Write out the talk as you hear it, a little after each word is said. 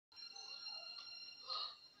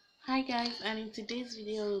Hi guys, and in today's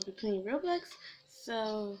video we'll be playing Roblox.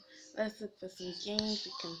 So let's look for some games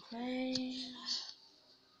we can play.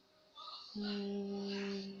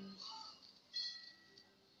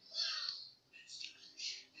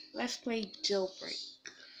 Let's play Jailbreak.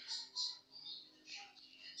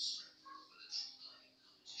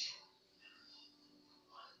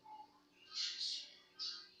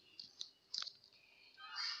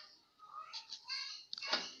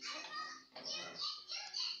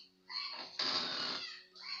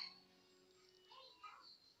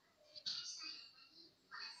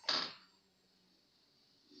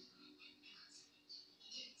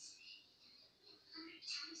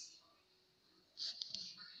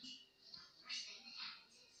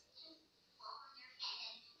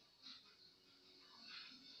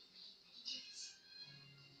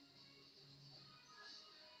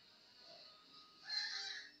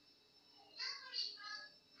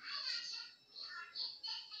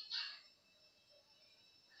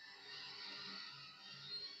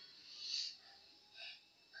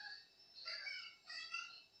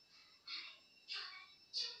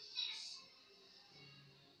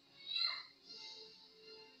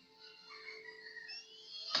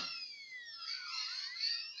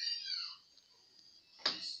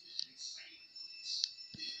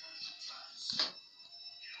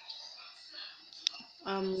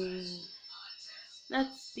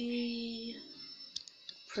 Let's be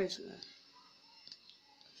prisoner.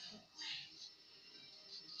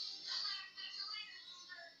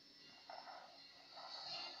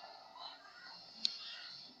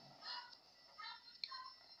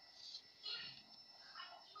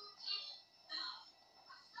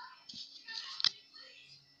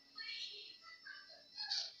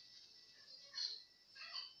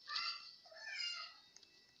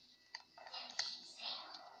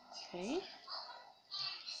 Okay.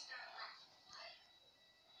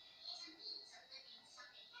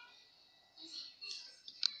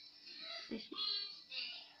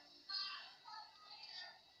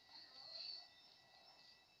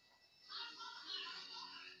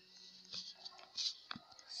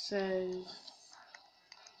 So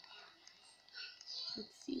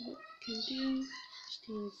let's see what we can do.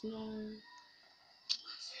 Teams no.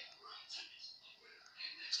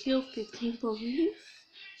 Kill 15 police.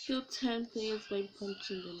 Kill 10 players by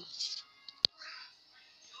punching them.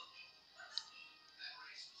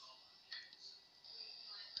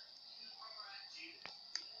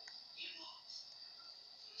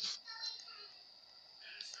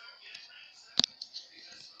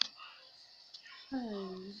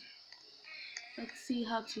 Let's see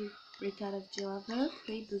how to break out of jail. I've never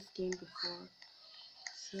played this game before,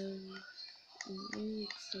 so I'm really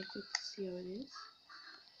excited to see how it is.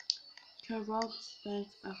 You can rob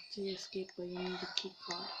banks after you escape, but you need a key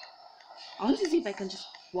card. I want to see if I can just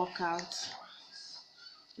walk out.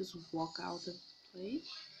 Just walk out of the place.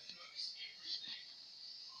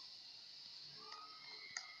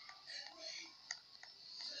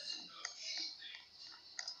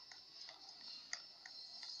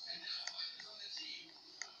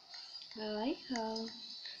 I like how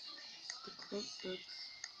the clock looks.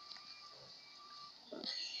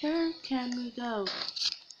 Where can we go?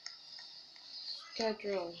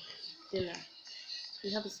 Schedule dinner. Do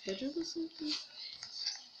we have a schedule or something?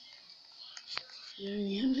 You don't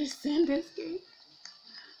really understand this game?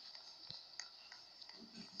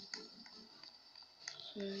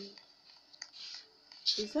 So,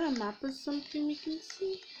 is there a map or something we can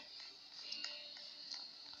see?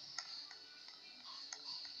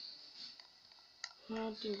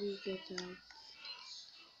 How do we get out?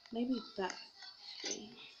 Maybe that way.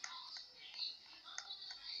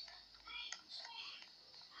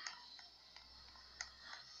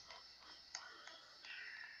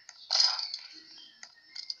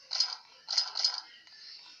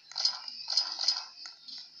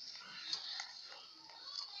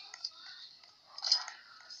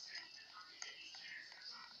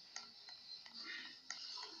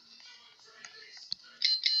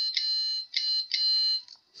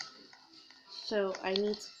 So I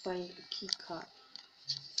need to find a key card.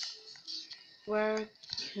 Where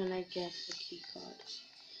can I get the key card?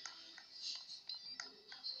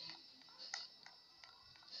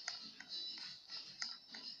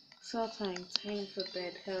 Cell time for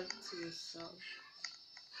bed, help to yourself.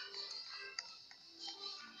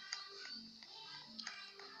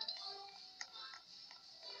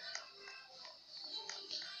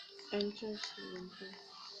 Enter cylinder.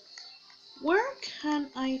 Where can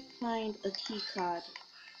I find a key card?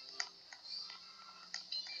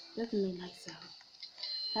 Let me know myself.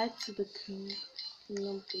 Head to the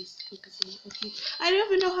kingdom place. Okay. I don't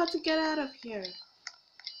even know how to get out of here.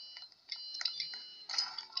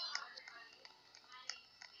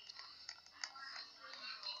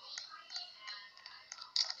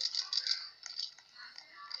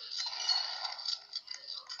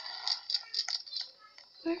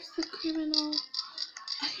 Where's the criminal?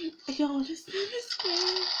 I don't understand this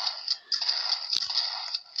game.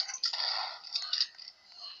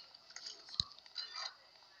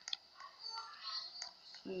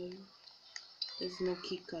 There's no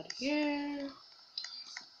key card here.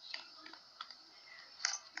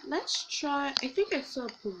 Let's try. I think I saw a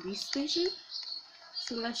police station,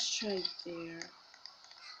 so let's try there.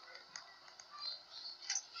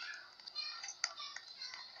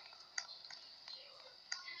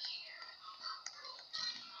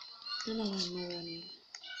 I don't know why I'm not running.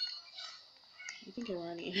 I think I'm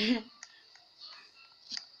running.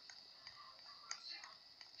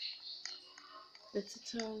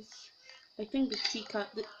 Visitors. I think the key card.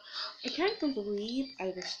 I can't even believe I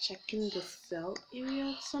was checking the cell area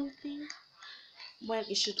or something when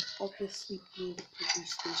it should obviously be the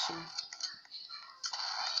police station.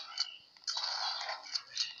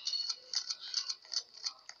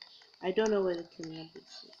 I don't know where the criminal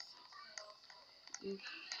booth is.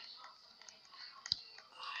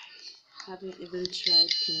 I haven't even tried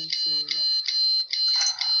killing someone.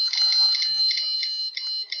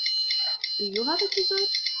 Do you have a key card?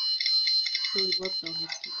 So we both don't have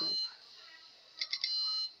key cards.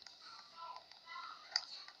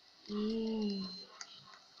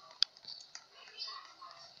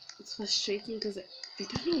 It's frustrating because I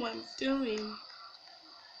don't know what I'm doing.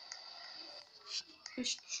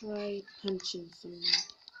 Let's try punching someone.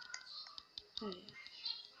 Hey.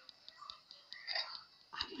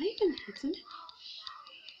 Am I even hitting it?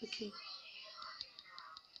 Okay.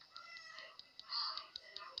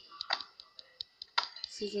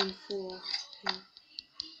 Season 4.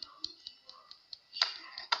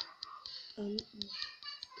 Okay.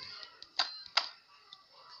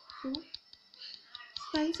 Who? This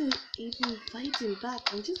guy isn't even fighting back.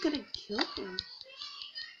 I'm just gonna kill him.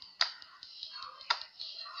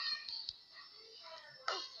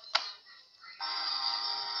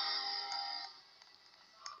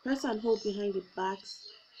 Press and hold behind the backs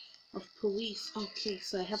of police. Okay,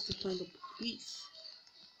 so I have to find the police.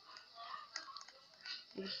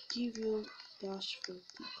 I'll give you dash for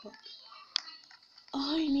key card.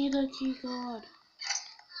 Oh, I need a key card.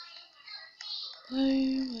 Oh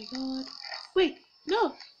my god. Wait,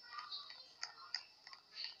 no!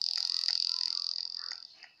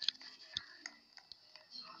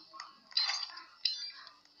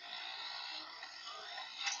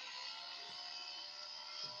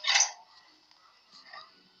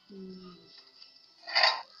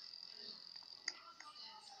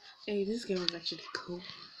 Hey, this game is actually cool.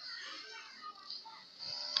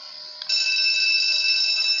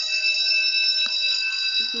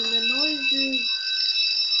 The noises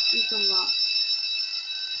is a lot.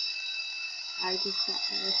 I just got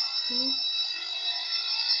arrested.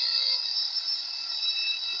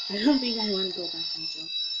 I don't think I want to go back in jail.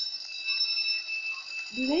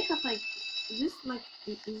 Do they have like, is this like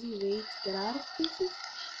an easy way to get out of places?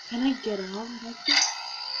 Can I get out like this?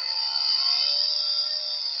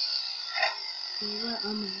 Where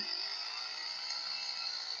am I?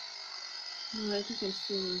 No, I think I'm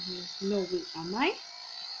still in here. No, wait, am I?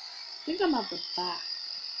 I think I'm at the back.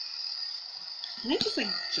 Can I just like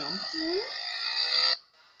jump there?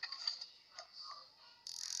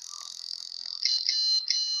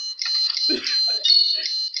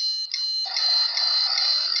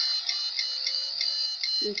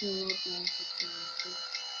 You can roll down something.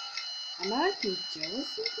 Am I like in jail or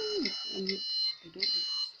something? I don't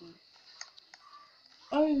understand.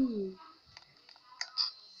 Oh!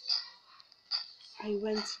 I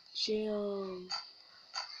went to jail.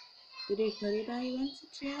 Did they put it that I went to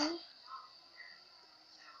jail?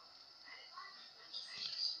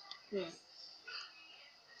 Yeah.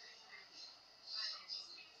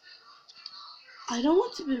 I don't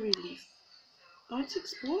want to be released. I want to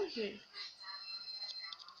explore here.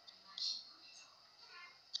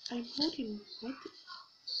 I'm holding. What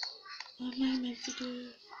am I meant to do?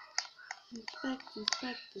 Inspect,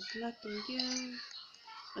 there's nothing here.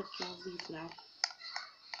 Let's all leave now.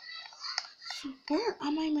 So where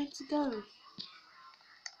am I meant to go?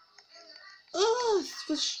 Oh, it's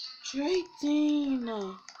frustrating.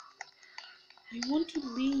 I want to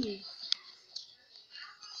leave.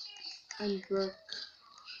 I'm broke.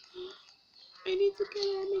 I need to get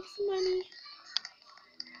out and make some money.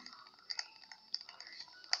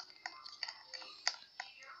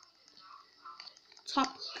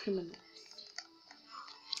 Top criminals.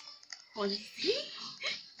 Want to see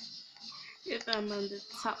if I'm on the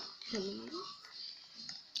top criminals?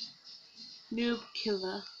 Noob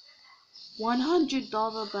killer.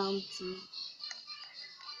 $100 bounty.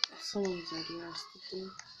 Someone's already arrested them.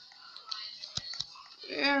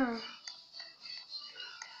 Yeah.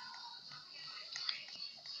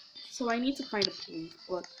 So I need to find a police,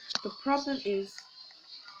 but the problem is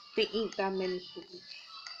there ain't that many police.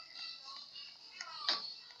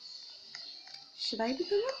 Should I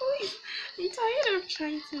become a police? I'm tired of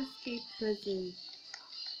trying to escape prison.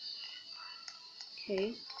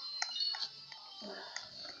 Okay.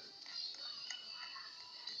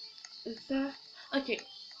 Is that okay?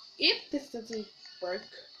 If this doesn't work,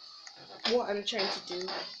 what I'm trying to do,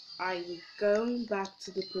 I will go back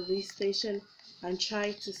to the police station and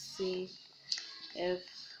try to see if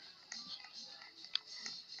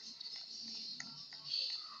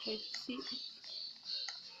I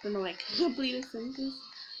don't know, like complete a sentence.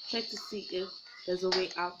 Try to see if there's a way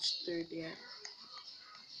out through there.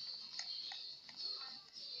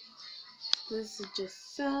 This is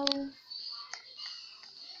just cell.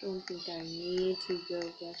 Don't think I need to go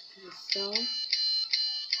back to the cell.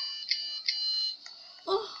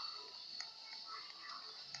 Oh,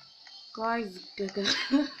 guys, gaga.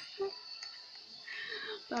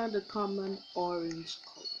 Found a common orange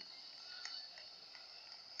color.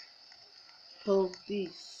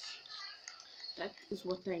 Police. That is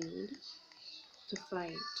what I need to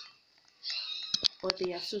find. But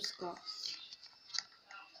they are so scarce.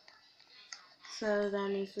 So that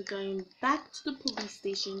means we're going back to the police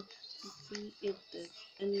station to see if there's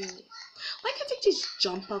any way. Why can't I just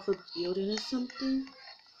jump off a building or something?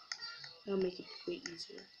 That'll make it way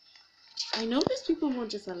easier. I know these people won't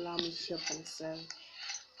just allow me to kill themselves.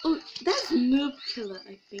 Oh, that's Noob Killer,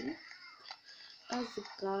 I think. That's the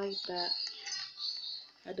guy that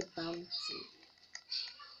had a bounty.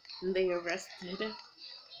 And they arrested him.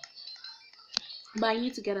 But I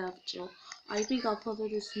need to get out of jail. I think I'll follow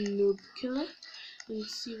this Noob Killer and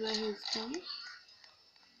see where he's going.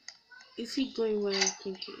 Is he going where I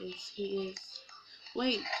think he is? He is.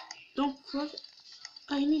 Wait, don't close it.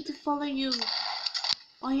 I need to follow you.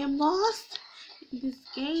 I am lost in this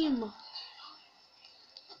game.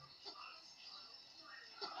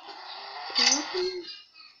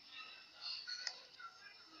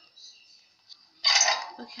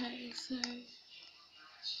 Okay, so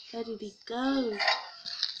where did he go?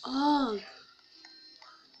 Oh,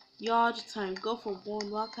 yard time. Go for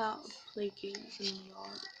one, walk out, play games in the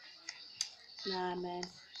yard. Nah, man.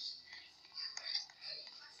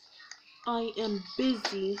 I am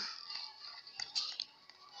busy.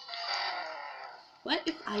 What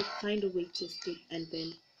if I find a way to escape and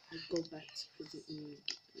then I go back to prison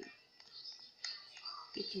immediately?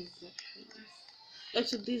 You can get things.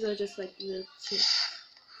 Actually, these are just like little tips.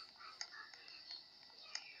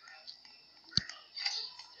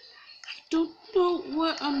 I don't know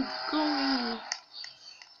where I'm going.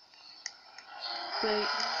 Wait.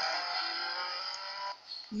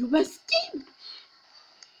 You escaped!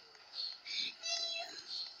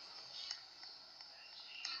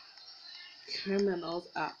 Criminals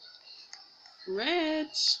are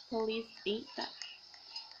rich. Police ain't that.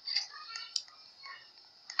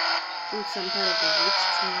 I'm some part of the rich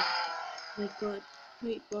team. My god.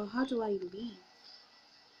 Wait, well, how do I leave?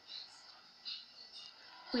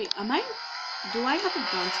 Wait, do I have a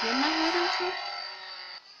bounty on my head as well?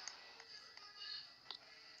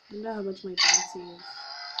 I wonder how much my bounty is.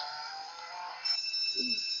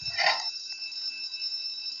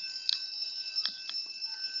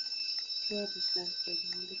 Grab this back by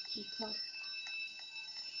the key card.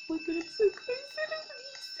 Oh my god, I'm so close to the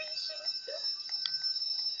police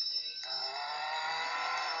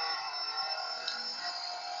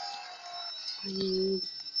station.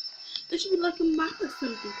 There should be like a map or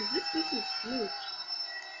something, because this place is huge.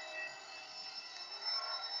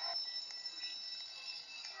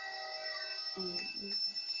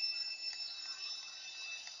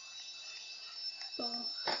 Oh,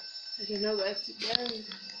 I don't know where to go.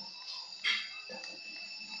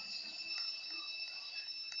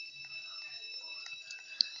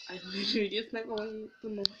 I literally just never want the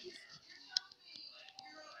noise.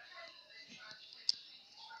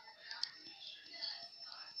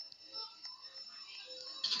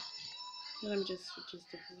 Let me just switch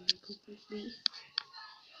this completely.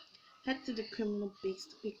 Head to the criminal base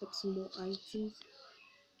to pick up some more items.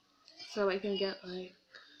 So I can get like...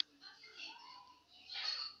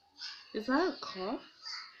 Is that a car?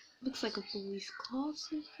 Looks like a police car or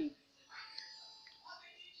something.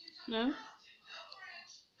 No?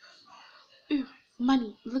 Ooh,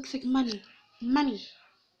 money. Looks like money. Money.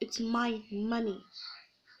 It's my money.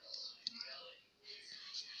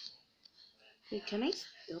 Wait, can I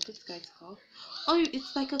steal this guy's car? Oh,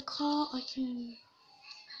 it's like a car I can...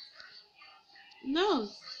 No.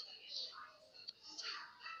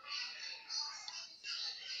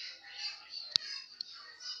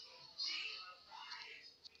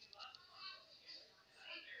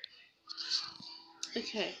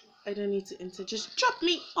 Okay, I don't need to enter. Just drop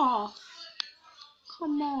me off.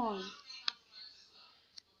 Come on.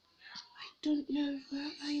 I don't know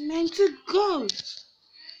where I meant to go.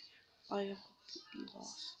 I am completely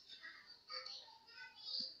lost.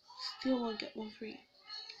 Still won't get one free.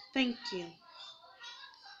 Thank you.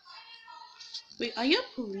 Wait, are you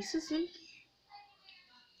a police assistant?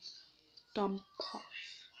 Dumb puff.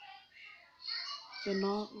 You're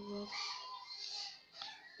not rough.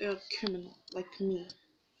 You're a criminal, like me.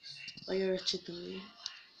 Or you're richer than me.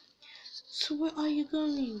 So where are you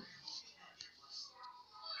going?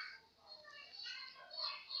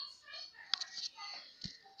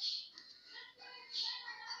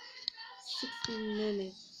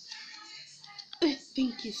 $60.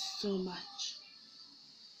 Thank you so much.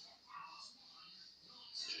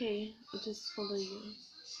 Okay, I'll just follow you.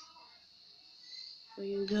 Where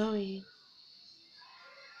you going?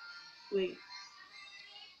 Wait.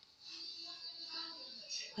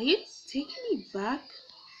 Are you taking me back?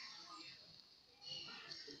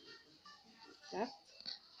 That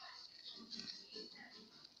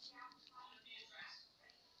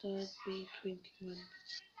third bay 21.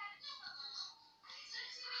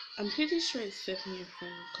 I'm pretty sure it's set me from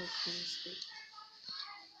customer mistake.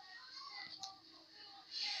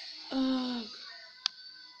 Ugh.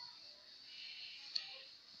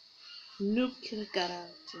 Noob killer got out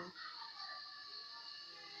of jail.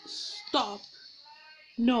 Stop.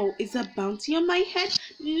 No, is a bounty on my head?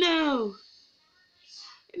 No.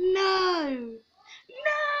 No.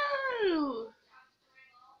 No.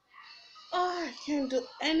 Oh, I can't do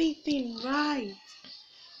anything right.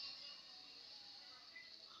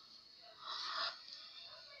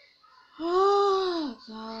 Oh,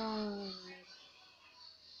 God.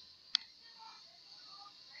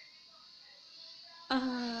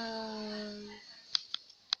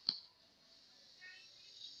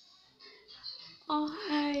 Oh,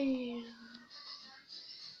 hey.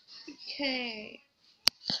 Okay.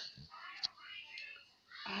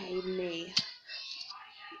 I may.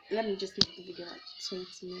 Let me just make the video like 20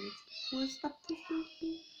 minutes before I stop this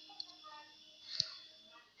movie.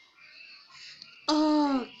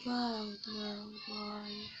 Oh, God, no, why?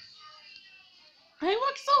 I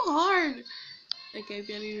worked so hard. Like, I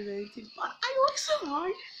barely did anything, but I worked so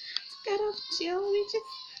hard to get out of jail and it just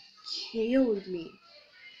killed me.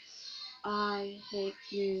 I hate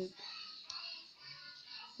you.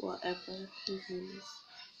 Whatever his name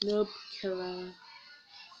is. Noob killer.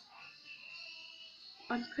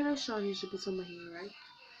 I'm pretty sure he should be somewhere here, right?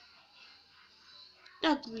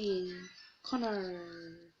 Doggy.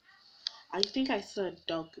 Connor. I think I saw a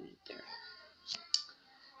dog right there.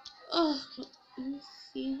 Ugh. Let me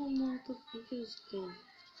see how long the video's been.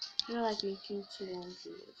 You're like making too long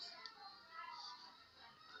videos.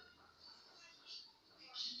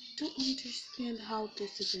 Don't understand how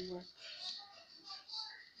this even works.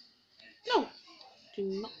 No! Do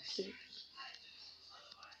not do it.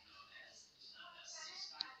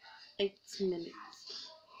 8 minutes.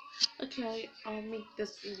 Okay, I'll make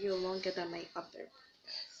this video longer than my other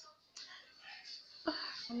videos.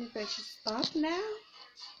 Maybe I should stop now?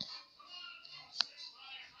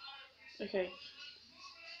 Okay.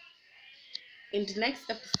 In the next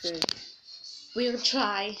episode, we'll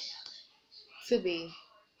try to be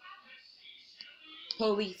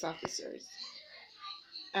police officers.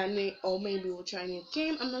 And maybe we'll try a new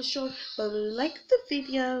game, I'm not sure. But like the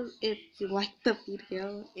video if you like the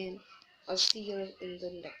video, and I'll see you in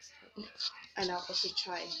the next one. And I'll also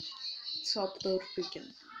try to upload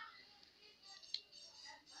frequently.